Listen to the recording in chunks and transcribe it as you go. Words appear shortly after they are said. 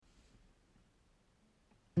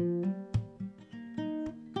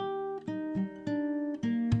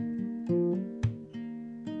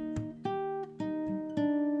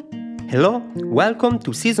Hello, welcome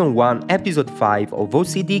to Season 1, Episode 5 of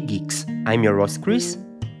OCD Geeks. I'm your host Chris.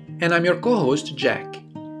 And I'm your co-host Jack.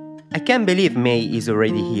 I can't believe May is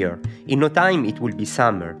already here. In no time it will be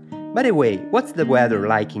summer. By the way, what's the weather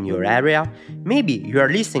like in your area? Maybe you are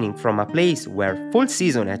listening from a place where fall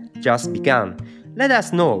season has just begun. Let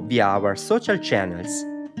us know via our social channels.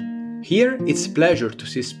 Here, it's a pleasure to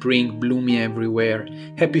see spring blooming everywhere,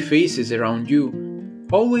 happy faces around you,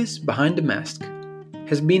 always behind the mask.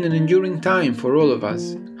 Has been an enduring time for all of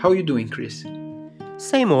us. How are you doing, Chris?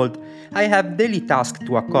 Same old. I have daily tasks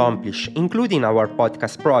to accomplish, including our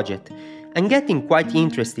podcast project. I'm getting quite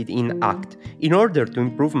interested in ACT in order to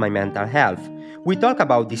improve my mental health. We talked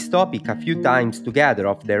about this topic a few times together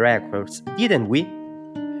off the records, didn't we?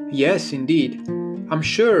 Yes, indeed. I'm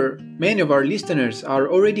sure many of our listeners are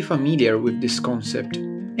already familiar with this concept.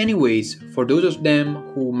 Anyways, for those of them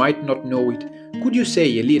who might not know it, could you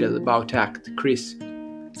say a little about ACT, Chris?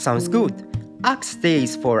 Sounds good. ACT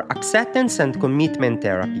stands for Acceptance and Commitment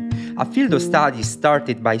Therapy, a field of study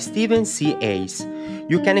started by Stephen C. Hayes.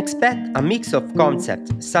 You can expect a mix of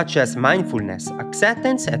concepts such as mindfulness,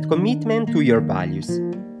 acceptance, and commitment to your values.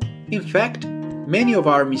 In fact, many of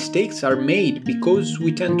our mistakes are made because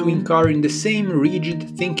we tend to incur in the same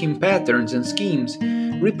rigid thinking patterns and schemes,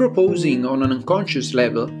 reproposing on an unconscious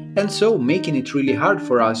level, and so making it really hard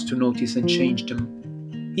for us to notice and change them.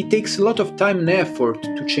 It takes a lot of time and effort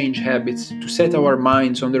to change habits, to set our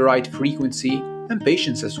minds on the right frequency, and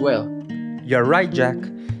patience as well. You're right, Jack.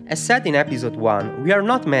 As said in episode 1, we are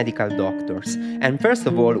not medical doctors, and first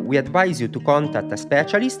of all, we advise you to contact a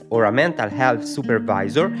specialist or a mental health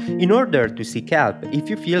supervisor in order to seek help if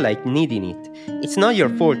you feel like needing it. It's not your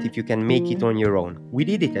fault if you can make it on your own. We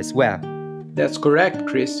did it as well. That's correct,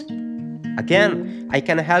 Chris. Again, I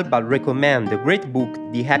can't help but recommend the great book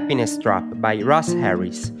The Happiness Trap by Russ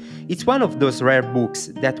Harris. It's one of those rare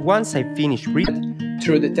books that once I finish reading,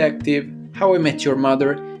 True Detective, How I Met Your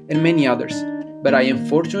Mother, and many others, but I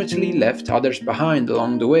unfortunately left others behind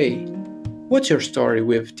along the way. What's your story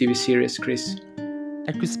with TV series, Chris?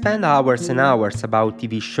 I could spend hours and hours about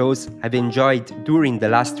TV shows I've enjoyed during the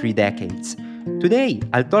last 3 decades. Today,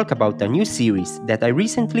 I'll talk about a new series that I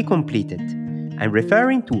recently completed. I'm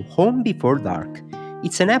referring to Home Before Dark.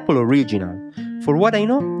 It's an Apple original. For what I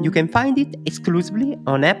know, you can find it exclusively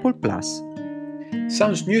on Apple Plus.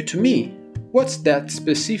 Sounds new to me. What's that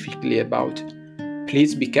specifically about?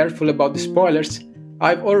 Please be careful about the spoilers.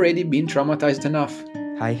 I've already been traumatized enough.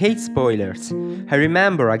 I hate spoilers. I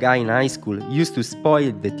remember a guy in high school used to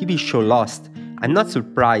spoil the TV show Lost. I'm not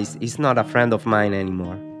surprised he's not a friend of mine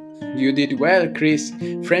anymore. You did well, Chris.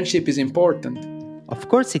 Friendship is important. Of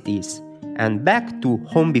course it is. And back to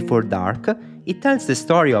Home Before Dark, it tells the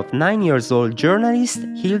story of 9-year-old journalist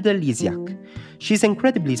Hilda Lysiak. She's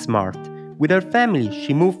incredibly smart. With her family,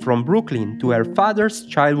 she moved from Brooklyn to her father's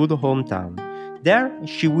childhood hometown. There,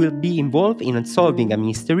 she will be involved in solving a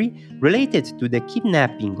mystery related to the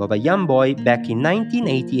kidnapping of a young boy back in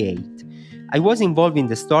 1988. I was involved in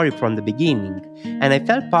the story from the beginning, and I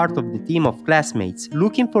felt part of the team of classmates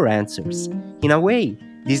looking for answers. In a way,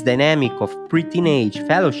 this dynamic of pre-teenage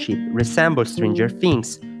fellowship resembles Stranger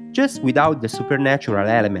Things, just without the supernatural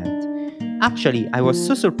element. Actually, I was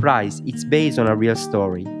so surprised it's based on a real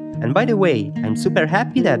story. And by the way, I'm super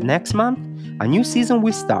happy that next month, a new season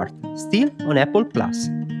will start, still on Apple Plus.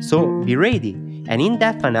 So be ready, an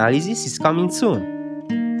in-depth analysis is coming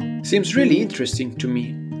soon. Seems really interesting to me.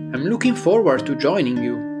 I'm looking forward to joining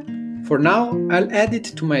you. For now, I'll add it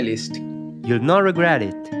to my list. You'll not regret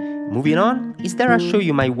it. Moving on, is there a show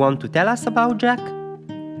you might want to tell us about, Jack?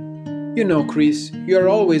 You know, Chris, you're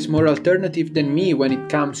always more alternative than me when it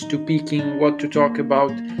comes to picking what to talk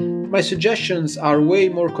about. My suggestions are way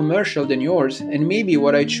more commercial than yours, and maybe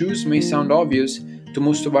what I choose may sound obvious to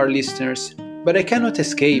most of our listeners, but I cannot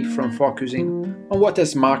escape from focusing on what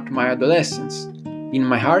has marked my adolescence. In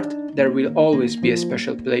my heart, there will always be a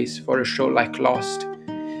special place for a show like Lost.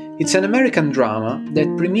 It's an American drama that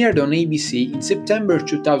premiered on ABC in September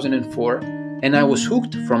 2004, and I was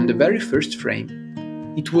hooked from the very first frame.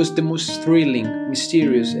 It was the most thrilling,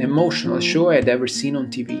 mysterious, emotional show I had ever seen on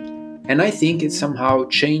TV, and I think it somehow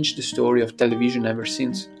changed the story of television ever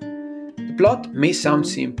since. The plot may sound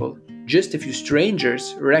simple, just a few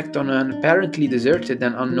strangers wrecked on an apparently deserted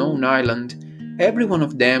and unknown island, every one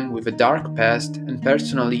of them with a dark past and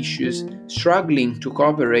personal issues, struggling to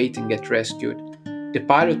cooperate and get rescued. The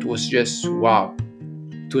pilot was just wow.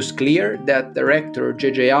 It was clear that director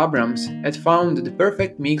J.J. Abrams had found the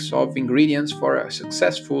perfect mix of ingredients for a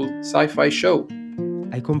successful sci-fi show.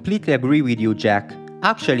 I completely agree with you, Jack.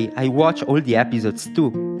 Actually, I watched all the episodes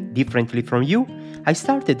too. Differently from you, I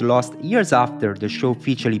started Lost years after the show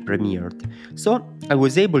officially premiered, so I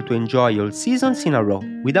was able to enjoy all seasons in a row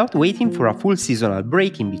without waiting for a full seasonal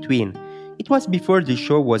break in between. It was before the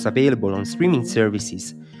show was available on streaming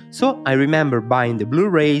services, so I remember buying the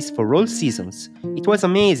Blu-rays for all seasons. It was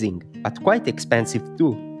amazing, but quite expensive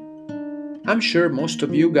too. I'm sure most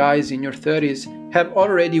of you guys in your 30s have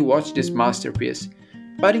already watched this masterpiece,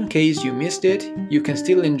 but in case you missed it, you can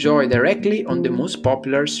still enjoy directly on the most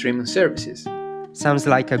popular streaming services. Sounds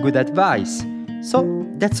like a good advice. So,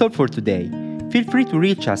 that's all for today. Feel free to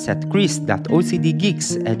reach us at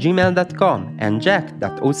chris.ocdgeeks@gmail.com and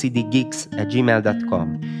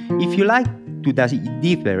jack.ocdgeeks@gmail.com. If you like to dive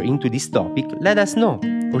deeper into this topic, let us know,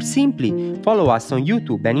 or simply follow us on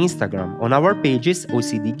YouTube and Instagram on our pages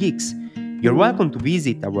OCD Geeks. You're welcome to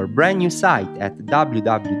visit our brand new site at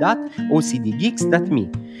www.ocdgeeks.me.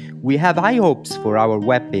 We have high hopes for our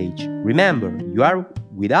webpage. Remember, you are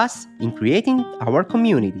with us in creating our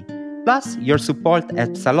community. Plus, your support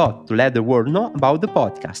helps a lot to let the world know about the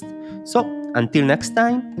podcast. So, until next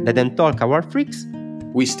time, let them talk, our freaks.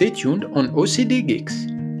 We stay tuned on OCD Geeks.